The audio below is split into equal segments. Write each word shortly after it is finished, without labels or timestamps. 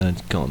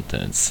and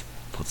contents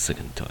for the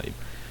second time.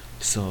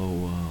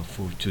 So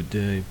for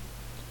today,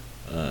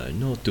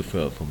 not too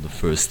far from the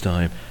first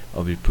time,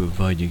 I'll be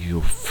providing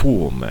you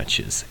 4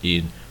 matches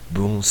in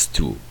Bronze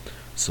 2.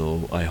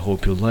 So I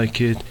hope you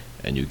like it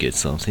and you get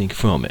something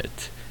from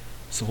it.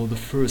 So the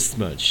first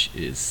match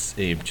is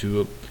Aim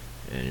 2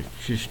 and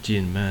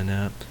 15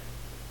 mana,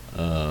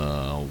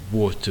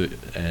 water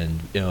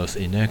and earth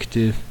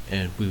inactive,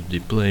 and we'll be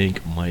playing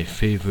my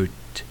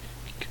favorite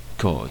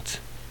card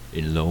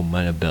in low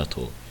mana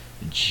battle,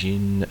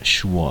 Djinn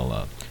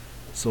Chwaya.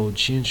 So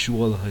Djinn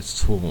Chwaya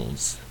has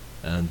thorns,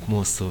 and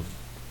most of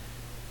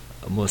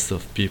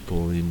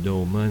people in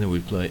low mana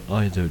will play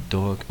either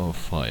dark or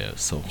fire,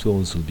 so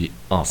thorns will be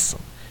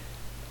awesome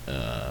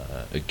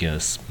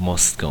against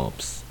most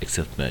comps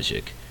except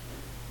magic.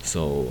 So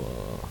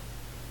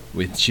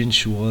with Djinn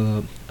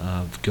Chwaya,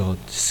 I've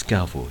got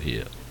Scaffold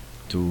here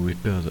to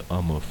repair the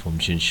armor from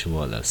Djinn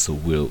Chwaya, so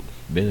we'll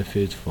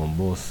benefit from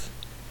both.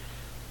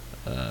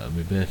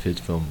 We benefit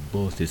from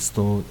both its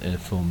stone and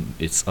from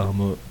its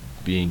armor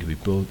being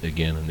rebuilt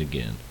again and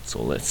again.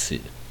 So let's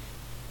see.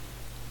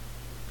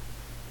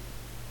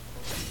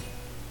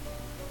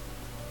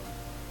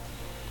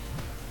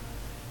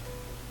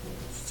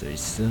 Stay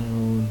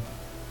down.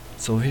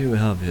 So here we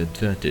have the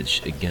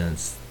advantage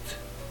against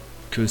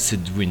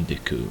Cursed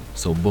Windiku.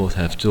 So both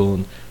have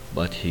torn,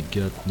 but he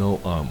got no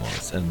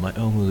armors, and my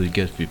armor will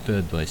get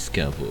repaired by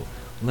Scavo.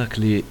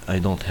 Luckily I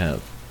don't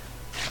have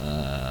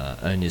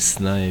any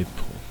snipe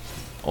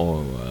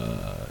or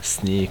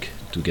sneak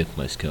to get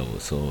my Scavo,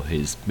 so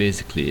he's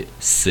basically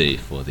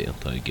safe for the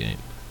entire game.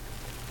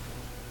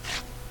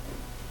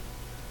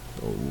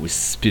 So we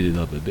speed it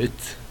up a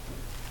bit.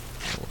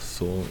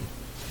 So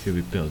he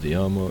repaired the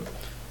armor,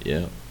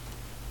 yeah.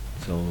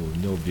 So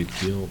no big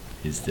deal,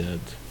 he's dead.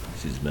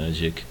 This is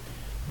magic.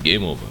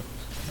 Game over.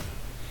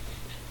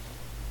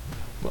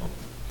 Well,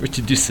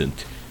 pretty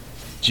decent.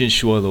 Djinn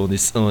Chwaya on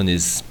its own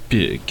is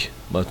big,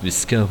 but with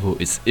Scavo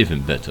it's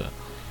even better.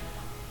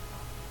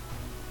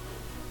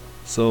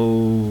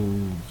 So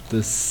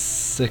the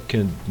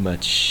second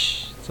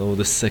match.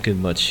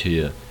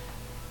 Here,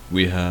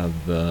 we have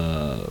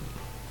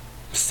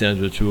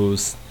standard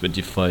rules,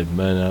 25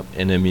 mana,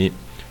 enemy,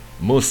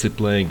 mostly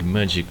playing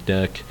magic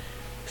deck.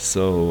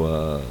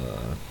 So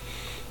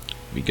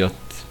we got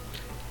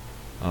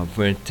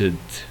rented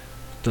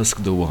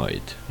Tusk the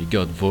White. He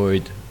got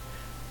Void,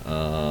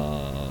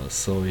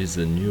 so he's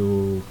a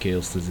new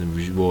Chaos Legend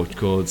reward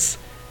codes,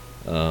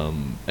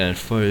 and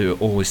Fire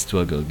always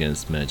struggle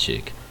against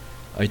magic.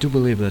 I do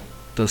believe that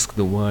Tusk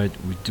the White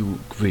will do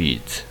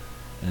great,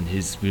 and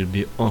he will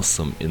be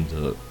awesome in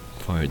the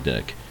Fire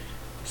deck,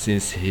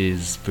 since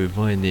he's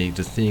providing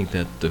the thing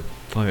that the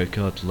Fire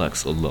card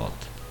lacks a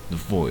lot, the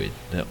Void.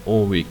 They're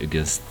all weak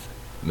against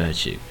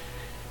magic,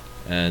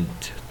 and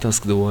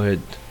Tusk the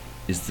White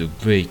is the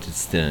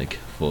greatest tank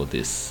for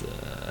this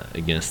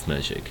against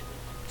magic.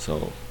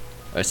 So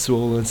let's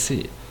roll and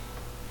see.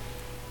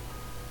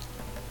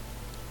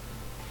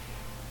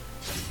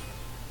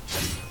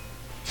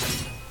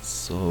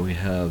 So we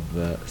have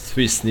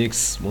 3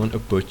 sneaks, 1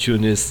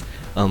 opportunist.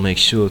 I'll make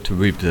sure to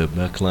rip the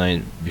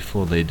backline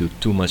before they do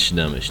too much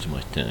damage to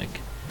my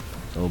tank.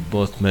 So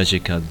both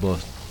magic are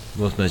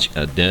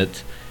dead.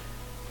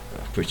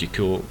 Pretty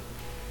cool.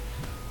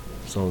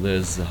 So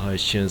there's a high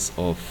chance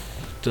of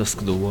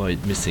Tusk the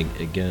White missing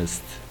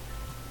against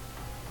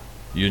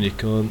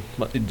Unicorn,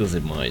 but it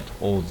doesn't mind.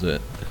 All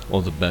the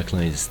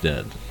backline is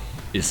dead.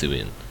 Easy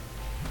win.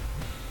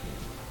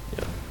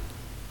 Yeah.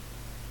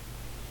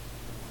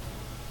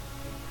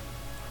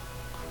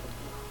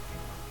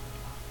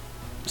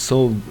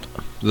 So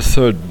the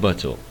third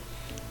battle.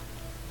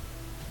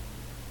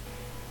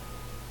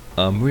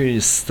 I'm really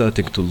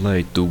starting to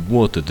like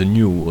the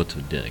new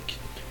water deck.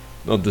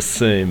 Not the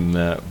same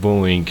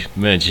boring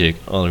magic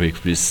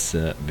Ulrich with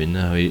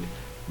Binary,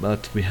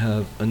 but we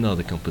have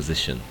another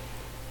composition.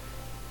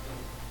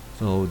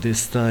 So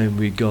this time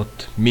we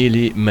got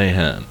Melee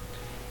Mayhem,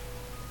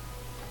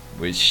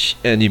 which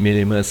any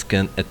melee mask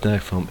can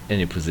attack from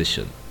any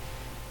position.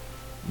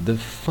 The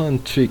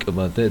fun trick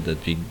about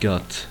that we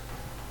got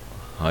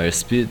higher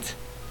speed,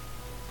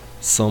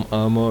 some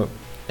armor,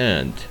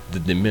 and the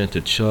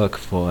Demented Shark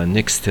for an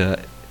extra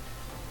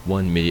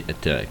 1 melee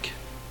attack.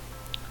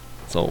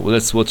 So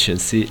let's watch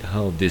and see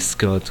how this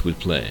card will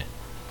play.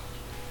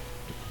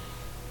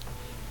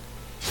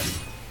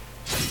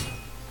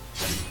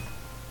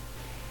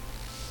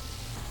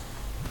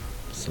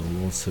 So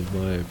won't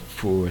survive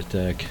 4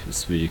 attack,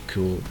 it's really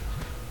cool.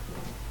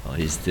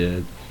 He's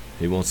dead,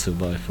 he won't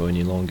survive for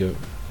any longer.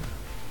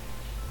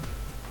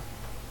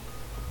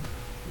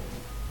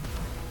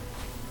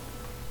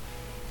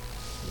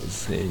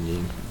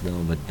 Saying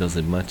no, but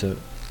doesn't matter.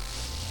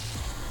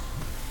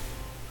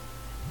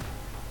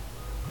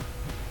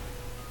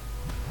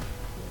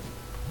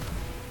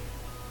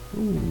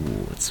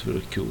 Ooh, that's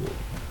very cool.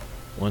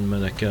 1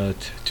 mana card,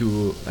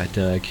 2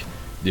 attack,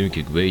 doing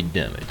a great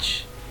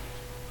damage.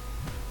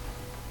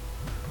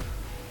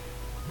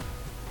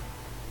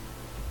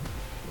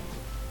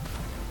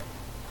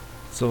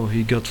 So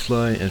he got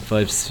fly and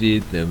 5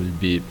 speed. There will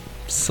be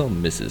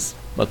some misses,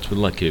 but we're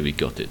lucky we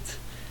got it.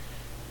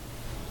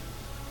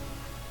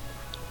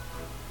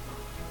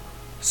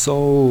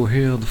 So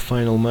here the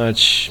final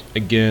match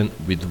again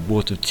with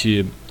water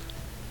team.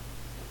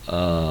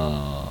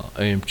 I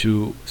am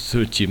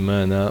 30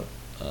 mana.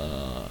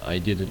 I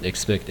didn't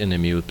expect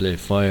enemy would play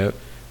fire,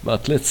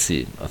 but let's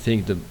see. I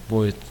think the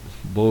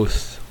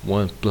both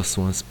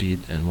 1+1 speed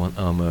and 1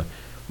 armor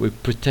will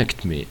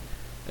protect me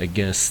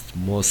against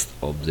most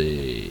of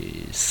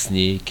the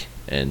sneak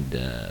and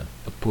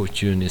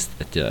opportunist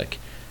attack.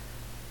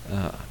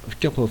 A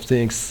couple of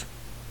things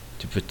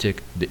to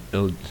protect the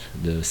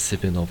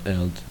Sippin of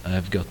Eld.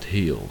 I've got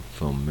heal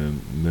from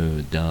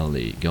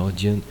Murdali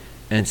Guardian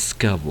and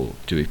Scavo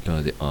to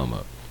repair the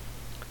armor.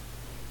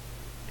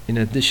 In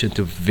addition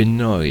to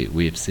Vinari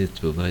whipset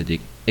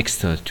providing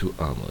extra 2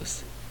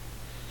 armors.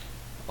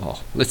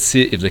 Oh, let's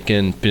see if they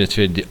can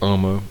penetrate the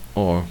armor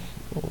or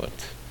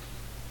what.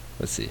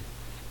 Let's see.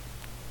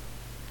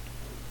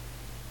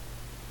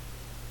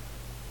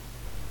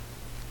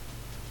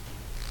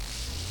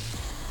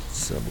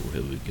 Sabo,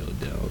 here we go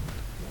down.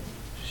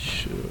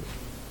 Sure.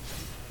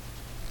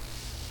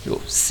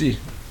 Oh, see.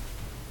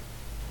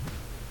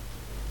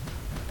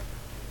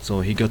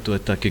 So he got to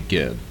attack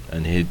again,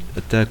 and his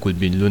attack will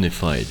be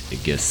lunified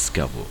against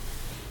Scavo.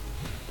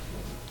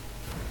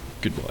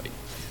 Goodbye.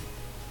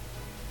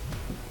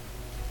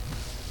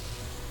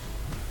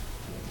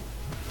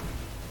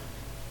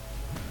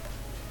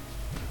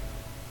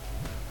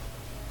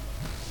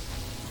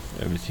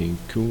 Everything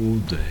cool,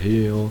 the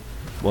heal.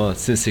 Well,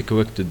 since he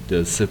corrected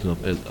the Serpent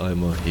of Eld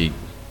armor, he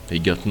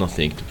got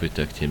nothing to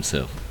protect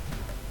himself.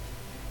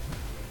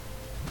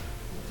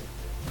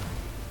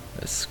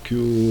 That's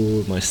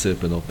cool. My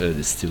Serpent of Eld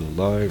is still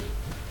alive.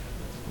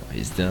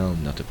 He's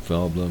down, not a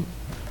problem.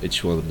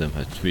 Each one of them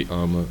had 3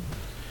 armor.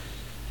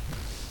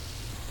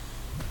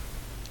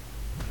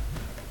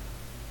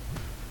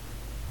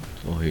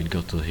 So he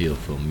got to heal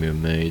from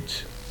Mermaid.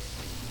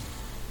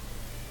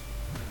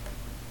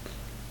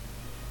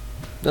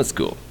 Let's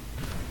go.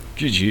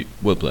 GG,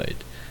 well played.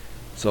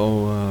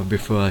 So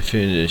before I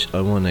finish,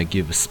 I wanna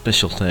give a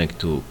special thank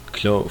to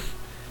Clove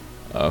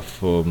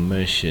for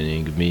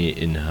mentioning me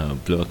in her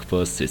blog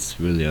post. It's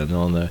really an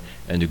honor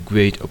and a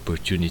great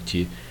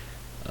opportunity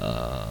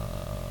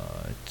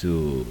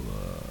to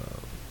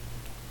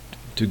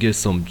get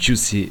some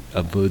juicy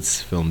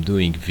upvotes from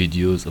doing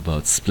videos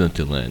about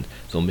Splinterlands.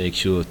 So make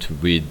sure to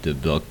read the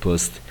blog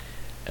post,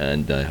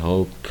 and I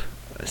hope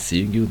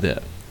seeing you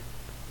there.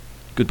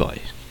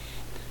 Goodbye.